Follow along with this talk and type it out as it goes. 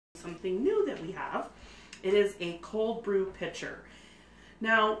something new that we have. It is a cold brew pitcher.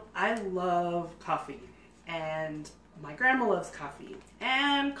 Now, I love coffee, and my grandma loves coffee,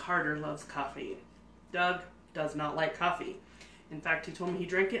 and Carter loves coffee. Doug does not like coffee. In fact, he told me he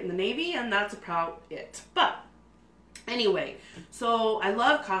drank it in the Navy, and that's about it. But anyway, so I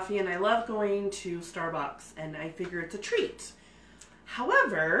love coffee, and I love going to Starbucks, and I figure it's a treat.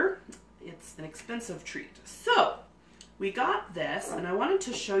 However, it's an expensive treat. So we got this, and I wanted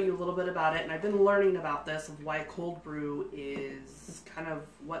to show you a little bit about it, and I've been learning about this, of why cold brew is kind of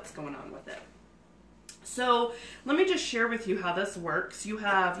what's going on with it. So let me just share with you how this works. You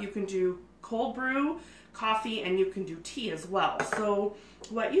can do cold brew, coffee, and you can do tea as well. So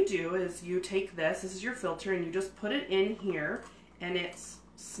what you do is you take this is your filter, and you just put it in here, and it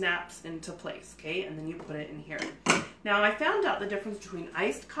snaps into place, okay? And then you put it in here. Now, I found out the difference between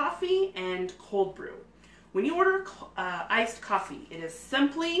iced coffee and cold brew. When you order iced coffee, it is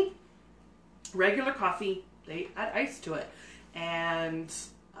simply regular coffee. They add ice to it, and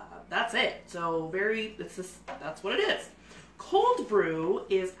that's it. So that's what it is. Cold brew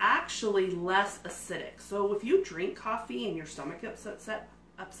is actually less acidic. So if you drink coffee and your stomach gets upset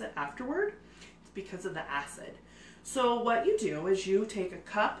afterward, it's because of the acid. So what you do is you take a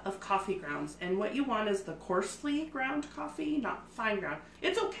cup of coffee grounds, and what you want is the coarsely ground coffee, not fine ground.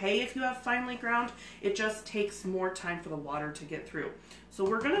 It's okay if you have finely ground, it just takes more time for the water to get through. So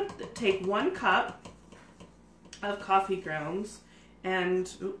we're gonna take 1 cup of coffee grounds,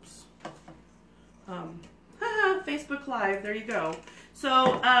 and oops, Facebook Live, there you go.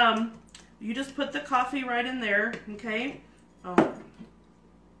 So you just put the coffee right in there, okay?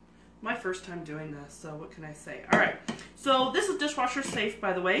 My first time doing this, so what can I say? All right, so this is dishwasher safe,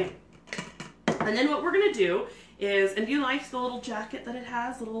 by the way. And then what we're gonna do is, and you like the little jacket that it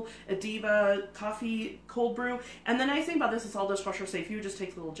has, little Adiva coffee cold brew. And the nice thing about this is all dishwasher safe. You just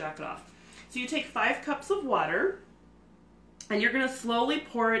take the little jacket off. So you take 5 cups of water, and you're gonna slowly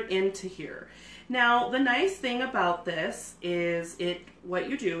pour it into here. Now, the nice thing about this is what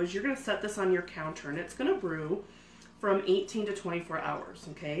you do is you're gonna set this on your counter, and it's gonna brew from 18 to 24 hours,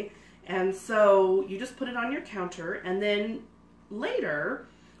 okay? And so you just put it on your counter, and then later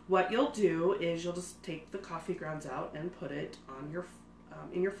what you'll do is you'll just take the coffee grounds out and put it on your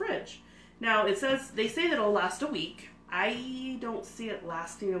in your fridge. Now they say that it'll last a week. I don't see it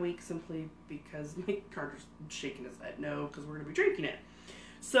lasting a week simply because my Carter's shaking his head. No, because we're gonna be drinking it.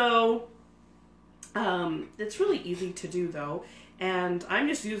 So it's really easy to do though, and I'm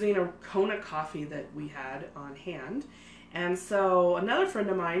just using a Kona coffee that we had on hand. And so another friend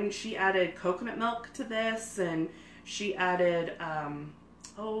of mine, she added coconut milk to this, and she added,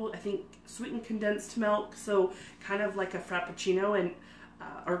 I think sweetened condensed milk, so kind of like a frappuccino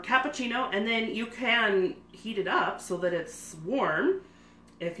or cappuccino, and then you can heat it up so that it's warm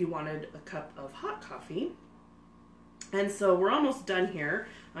if you wanted a cup of hot coffee. And so we're almost done here.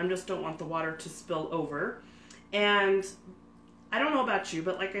 I just don't want the water to spill over. And I don't know about you,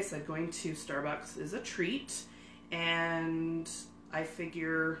 but like I said, going to Starbucks is a treat. And I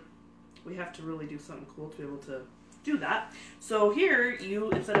figure we have to really do something cool to be able to do that. So here,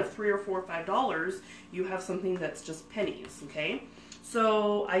 instead of $3 or $4 or $5, you have something that's just pennies, okay?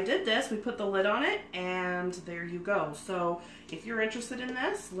 So I did this, we put the lid on it, and there you go. So if you're interested in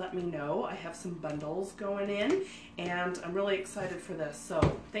this, let me know. I have some bundles going in, and I'm really excited for this.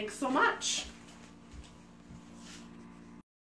 So thanks so much.